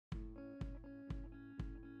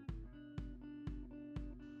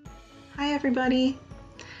Hi everybody!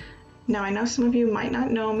 Now I know some of you might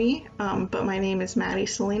not know me, but my name is Maddie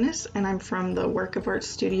Salinas and I'm from the Work of Art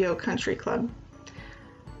Studio Country Club.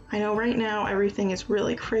 I know right now everything is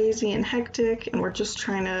really crazy and hectic and we're just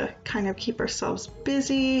trying to kind of keep ourselves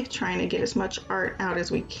busy, trying to get as much art out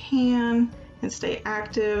as we can and stay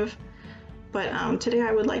active. But today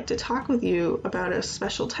I would like to talk with you about a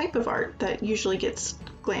special type of art that usually gets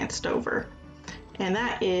glanced over, and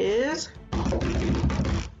that is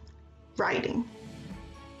writing.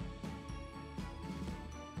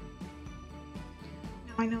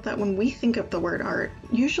 Now I know that when we think of the word art,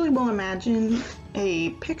 usually we'll imagine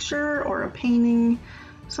a picture or a painting,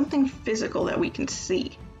 something physical that we can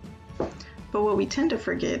see. But what we tend to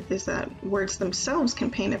forget is that words themselves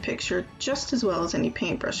can paint a picture just as well as any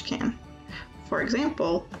paintbrush can. For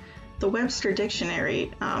example, the Webster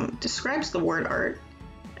Dictionary describes the word art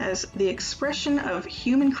as the expression of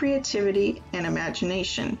human creativity and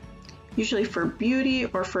imagination, usually for beauty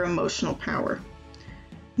or for emotional power.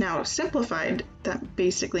 Now, simplified, that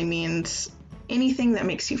basically means anything that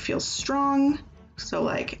makes you feel strong, so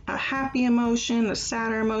like a happy emotion, a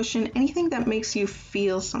sadder emotion, anything that makes you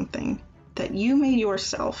feel something that you made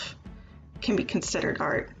yourself can be considered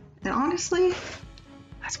art. And honestly,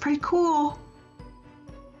 that's pretty cool.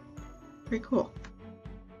 Pretty cool.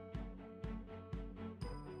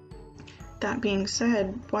 That being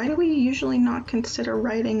said, why do we usually not consider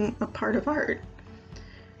writing a part of art?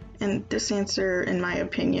 And this answer, in my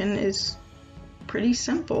opinion, is pretty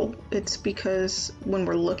simple. It's because when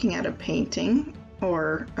we're looking at a painting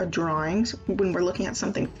or a drawing, when we're looking at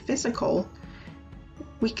something physical,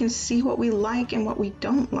 we can see what we like and what we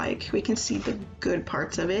don't like. We can see the good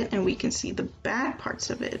parts of it and we can see the bad parts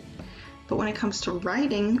of it. But when it comes to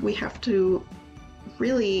writing, we have to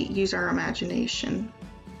really use our imagination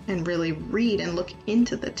and really read and look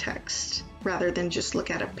into the text rather than just look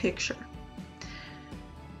at a picture.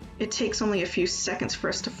 It takes only a few seconds for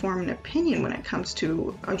us to form an opinion when it comes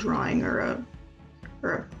to a drawing or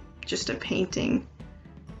just a painting.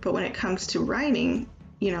 But when it comes to writing,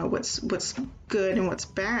 you know, what's good and what's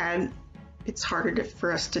bad, it's harder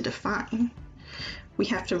for us to define. We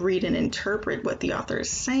have to read and interpret what the author is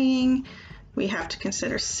saying. We have to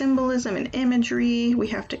consider symbolism and imagery. We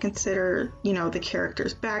have to consider, you know, the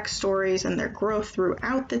characters' backstories and their growth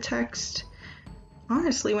throughout the text.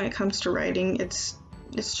 Honestly, when it comes to writing, it's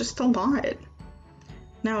just a lot.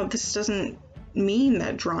 Now, this doesn't mean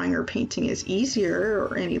that drawing or painting is easier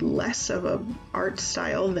or any less of an art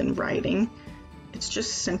style than writing. It's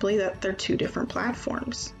just simply that they're two different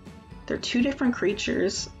platforms. They're two different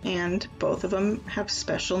creatures, and both of them have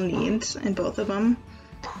special needs, and both of them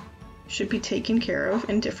should be taken care of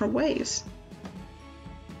in different ways.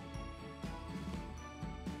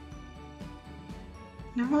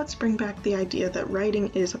 Now let's bring back the idea that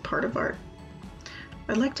writing is a part of art.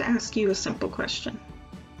 I'd like to ask you a simple question.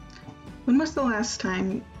 When was the last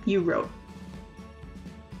time you wrote?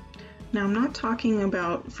 Now, I'm not talking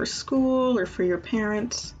about for school or for your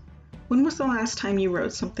parents. When was the last time you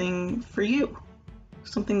wrote something for you?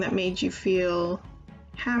 Something that made you feel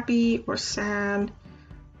happy or sad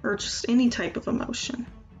or just any type of emotion?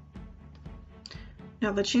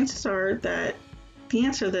 Now, the chances are that the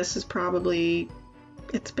answer to this is probably,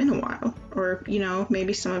 it's been a while, or, you know,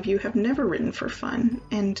 maybe some of you have never written for fun,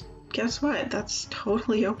 and guess what? That's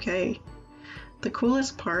totally okay. The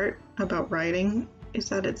coolest part about writing is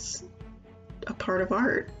that it's a part of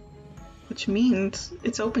art, which means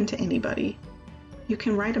it's open to anybody. You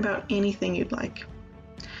can write about anything you'd like.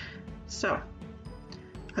 So,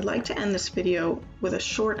 I'd like to end this video with a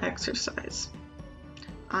short exercise.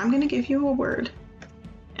 I'm going to give you a word,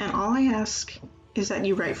 and all I ask is that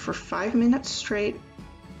you write for 5 minutes straight,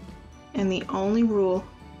 and the only rule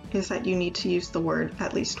is that you need to use the word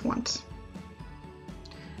at least once.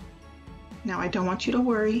 Now, I don't want you to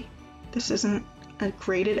worry. This isn't a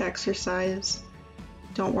graded exercise.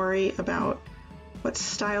 Don't worry about what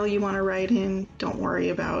style you want to write in. Don't worry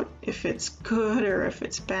about if it's good or if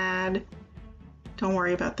it's bad. Don't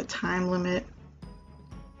worry about the time limit.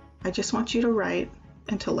 I just want you to write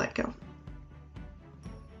and to let go.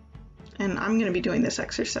 And I'm going to be doing this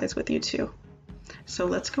exercise with you too. So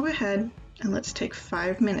let's go ahead and let's take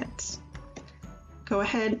 5 minutes. Go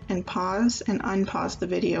ahead and pause and unpause the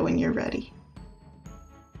video when you're ready.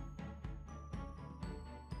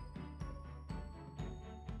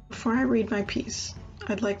 Before I read my piece,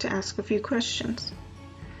 I'd like to ask a few questions.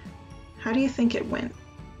 How do you think it went?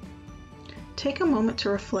 Take a moment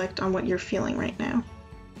to reflect on what you're feeling right now.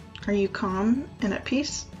 Are you calm and at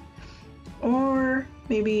peace? Or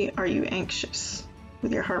maybe are you anxious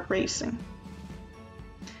with your heart racing?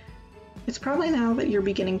 It's probably now that you're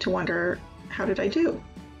beginning to wonder, how did I do?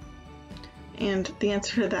 And the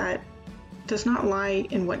answer to that does not lie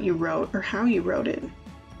in what you wrote or how you wrote it,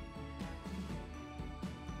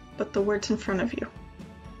 but the words in front of you.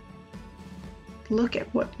 Look at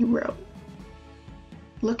what you wrote.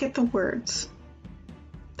 Look at the words.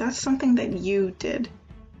 That's something that you did.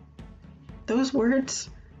 Those words,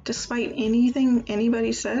 despite anything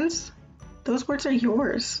anybody says, those words are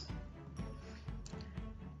yours.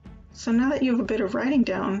 So now that you have a bit of writing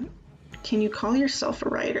down, can you call yourself a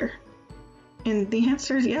writer? And the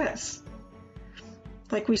answer is yes.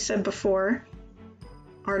 Like we said before,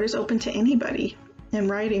 art is open to anybody, and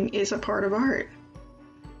writing is a part of art.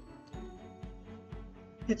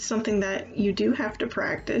 It's something that you do have to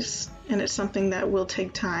practice, and it's something that will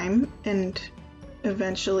take time, and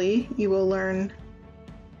eventually you will learn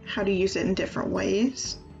how to use it in different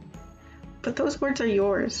ways. But those words are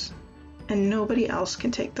yours, and nobody else can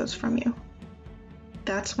take those from you.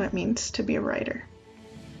 That's what it means to be a writer.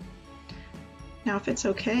 Now, if it's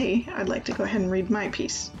okay, I'd like to go ahead and read my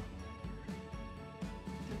piece.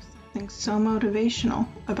 There's something so motivational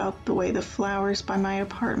about the way the flowers by my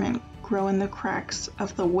apartment grow in the cracks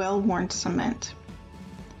of the well-worn cement.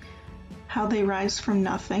 How they rise from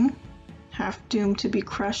nothing, half doomed to be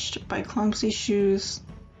crushed by clumsy shoes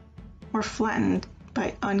or flattened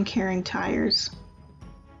by uncaring tires.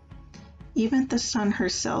 Even the sun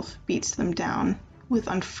herself beats them down with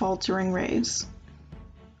unfaltering rays.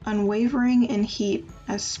 Unwavering in heat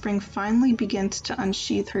as spring finally begins to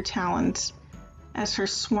unsheath her talons, as her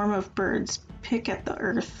swarm of birds pick at the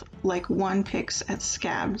earth like one picks at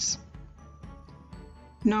scabs.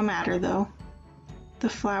 No matter though, the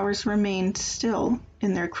flowers remain still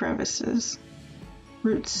in their crevices,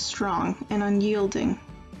 roots strong and unyielding.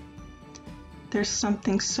 There's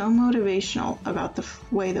something so motivational about the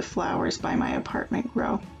way the flowers by my apartment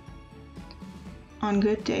grow. On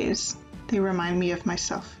good days, they remind me of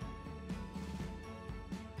myself.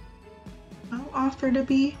 Well, author to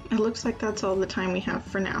be, it looks like that's all the time we have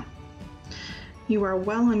for now. You are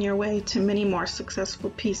well on your way to many more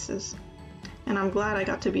successful pieces, and I'm glad I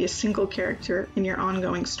got to be a single character in your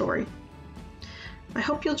ongoing story. I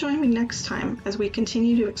hope you'll join me next time as we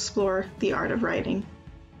continue to explore the art of writing.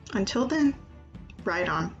 Until then, write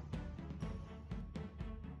on.